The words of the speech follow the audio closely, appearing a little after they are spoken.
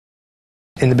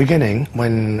In the beginning,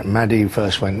 when Maddie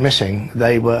first went missing,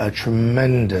 they were a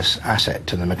tremendous asset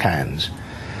to the McCanns.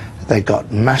 They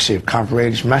got massive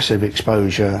coverage, massive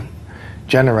exposure,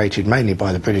 generated mainly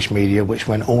by the British media, which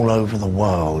went all over the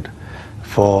world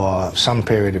for some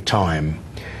period of time,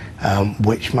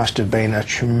 which must have been a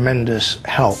tremendous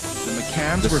help. The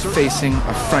McCanns were facing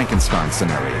a Frankenstein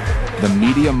scenario. The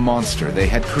media monster they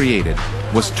had created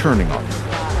was turning on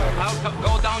them.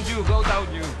 Go down you, go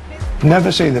down you.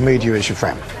 Never see the media as your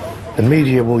friend. The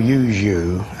media will use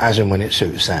you as and when it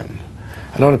suits them.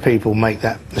 A lot of people make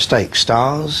that mistake.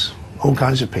 Stars, all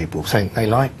kinds of people think they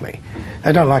like me.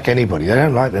 They don't like anybody. They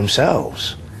don't like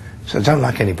themselves. So they don't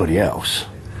like anybody else.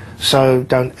 So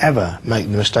don't ever make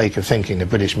the mistake of thinking the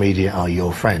British media are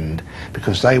your friend,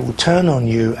 because they will turn on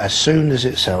you as soon as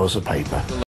it sells the paper.